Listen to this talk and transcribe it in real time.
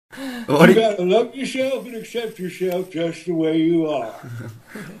You gotta love yourself and accept yourself just the way you are.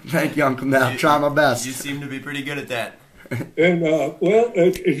 Thank you, Uncle Ned. I'll try my best. You seem to be pretty good at that. And, well,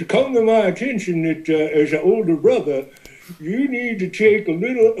 it's come to my attention that as an older brother, you need to take a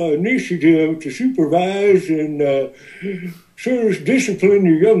little initiative to supervise and sort of discipline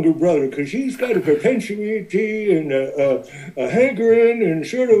your younger brother, because he's got a propensity and a hankering and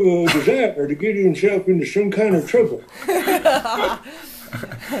sort of a desire to get himself into some kind of trouble.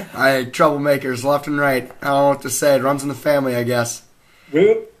 Troublemakers left and right. I don't know what to say. It runs in the family, I guess.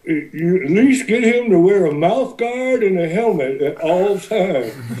 Well, you at least get him to wear a mouth guard and a helmet at all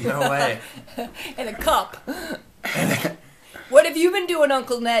times. No way. And a cup. What have you been doing,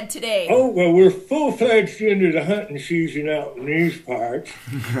 Uncle Ned, today? Oh, well, we're full-fledged into the hunting season out in these parts.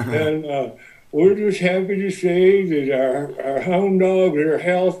 And we're just happy to say that our hound dogs are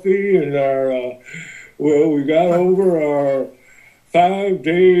healthy and we got over our 5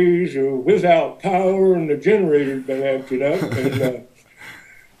 days without power and the generator's been acting up. And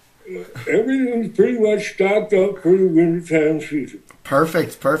everything's pretty much stocked up for the wintertime season.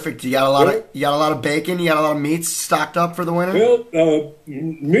 Perfect. You got a lot of bacon. You got a lot of meats stocked up for the winter. Well,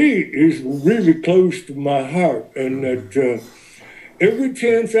 meat is really close to my heart, and that every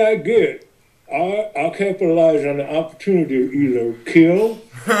chance I get, I'll capitalize on the opportunity to either kill,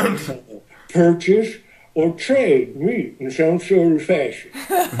 purchase, or trade meat in some sort of fashion.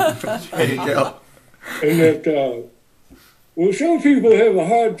 There you go. And that, well, some people have a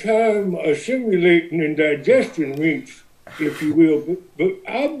hard time assimilating and digesting meats, if you will, but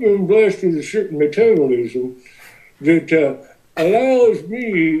I've been blessed with a certain metabolism that allows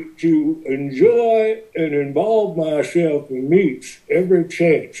me to enjoy and involve myself in meats every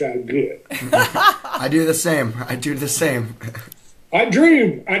chance I get. I do the same. I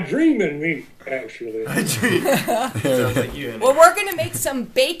dream in meat, actually. Sounds like you. Well, we're going to make some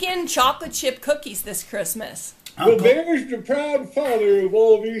bacon chocolate chip cookies this Christmas. Well, there's the proud father of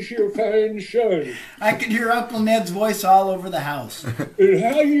all these here fine sons. I could hear Uncle Ned's voice all over the house. And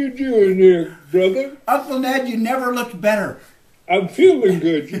how you doing there, brother? Uncle Ned, you never looked better. I'm feeling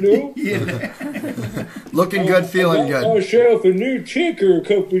good, you know? Yeah. Looking good, feeling I good. got myself a new ticker a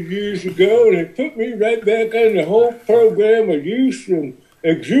couple of years ago, and it put me right back on the whole program of youth and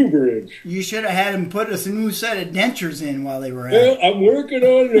exuberance. You should have had him put us a new set of dentures in while they were out. Well, I'm working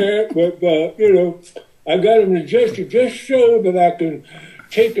on that, but, you know, I got them adjusted just so that I can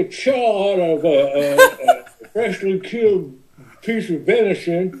take a chaw out of a freshly killed piece of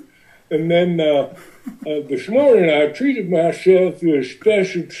venison, and then this morning I treated myself to a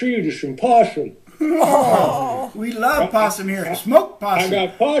special treat of some possum. Oh, we love possum here. Smoked possum. I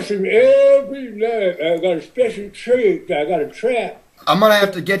got possum every night. I got a special treat. I got a trap. I'm gonna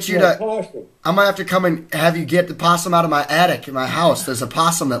have to get you to. Possum. I'm gonna have to come and have you get the possum out of my attic in my house. There's a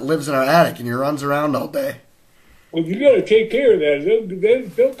possum that lives in our attic and he runs around all day. Well, you got to take care of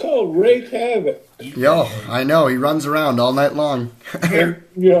that. They'll call wreak havoc. Yo, I know he runs around all night long. And,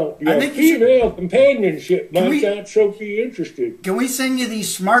 you I think you female companionship might not so be interested. Can we send you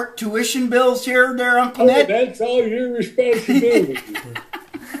these smart tuition bills here, there, Uncle Ned? That's all your responsibility.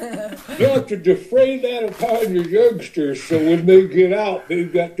 You have to defray that upon your youngsters so when they get out,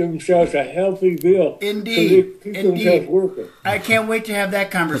 they've got themselves a healthy bill. Indeed. So they keep themselves working. I can't wait to have that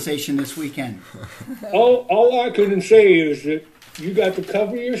conversation this weekend. All I can say is that you got to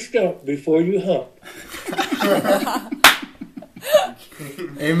cover your stump before you hump.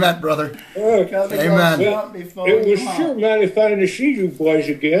 Amen, brother. Amen. It was sure mighty fine to see you boys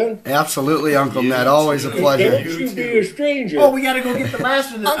again. Absolutely, Uncle Ned. Always a pleasure. Don't you be a stranger. Oh, we got to go get the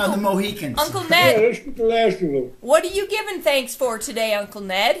last of the Mohicans. Uncle Yeah, Ned, let's get the last of them. what are you giving thanks for today, Uncle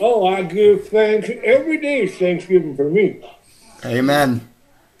Ned? Oh, I give thanks. Every day is Thanksgiving for me. Amen.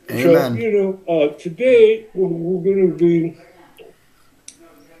 So, Amen. today we're going to be...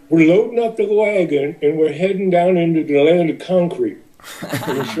 We're loading up the wagon and we're heading down into the land of concrete.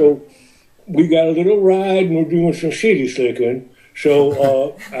 And so we got a little ride and we're doing some city slicking.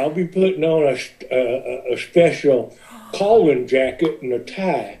 So I'll be putting on a special Colin jacket and a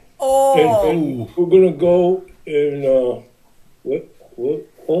tie. Oh, And we're going to go and,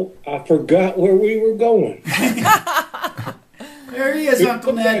 I forgot where we were going. There he is,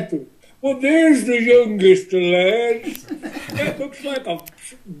 Uncle Ned. Well, there's the youngest of lads. That looks like a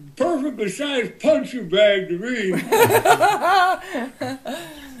perfectly sized puncher bag to me.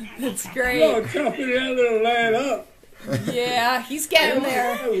 that's great. Oh, chopping that little lad up. Yeah, he's getting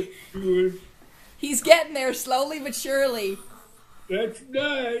there. He's getting there slowly but surely. That's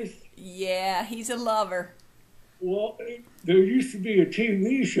nice. Yeah, he's a lover. Well, there used to be a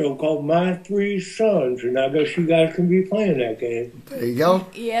TV show called My Three Sons, and I guess you guys can be playing that game. There you go.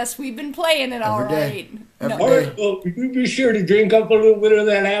 Yes, we've been playing it all Every day. right. Every No. All right, well, you be sure to drink up a little bit of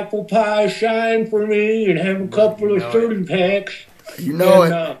that apple pie shine for me and have a couple of 30 packs. You know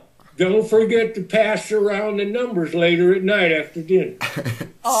and, it. Don't forget to pass around the numbers later at night after dinner.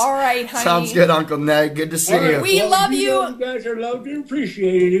 All right, honey. Sounds good, Uncle Ned. Good to see All right, you. We love know you. You guys are loved and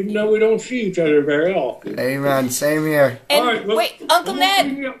appreciated, even though we don't see each other very often. Amen. Same here. And All right, well, wait, Uncle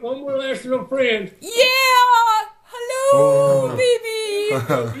Ned. We got one more last little friend. Yeah. Hello, Oh.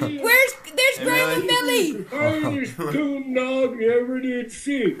 baby. There's Grandma Millie. The finest coon dog you ever did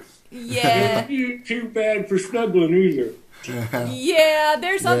see. Yeah. He ain't too bad for snuggling either. Yeah,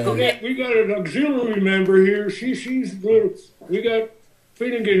 there's Uncle Ned. We got an auxiliary member here. She's little. We got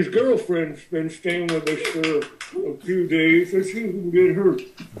Finnegan's girlfriend's been staying with us for a few days. Let's see if we can get her.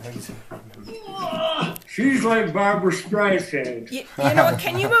 She's like Barbara Streisand, You know what?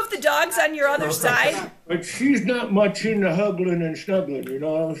 Can you move the dogs on your other side? but she's not much into huggling and snuggling. You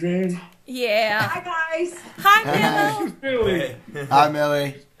know what I'm saying? Yeah. Hi, guys. Hi, Milo. Billy, Hi,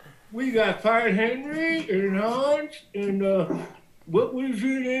 Millie. we got Fire Henry and Hans and what was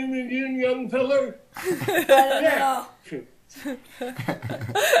your name again, young feller? Yeah.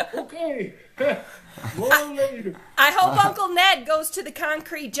 Okay. More later. I hope Uncle Ned goes to the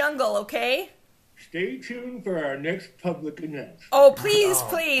concrete jungle, okay? Stay tuned for our next public announcement. Oh, please,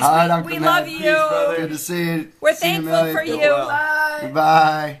 please. All right, We Uncle love Ned. you. Please, brother. Good to see you. We're See you, thankful Millie. for you. well.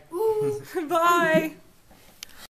 Bye. Goodbye. Bye.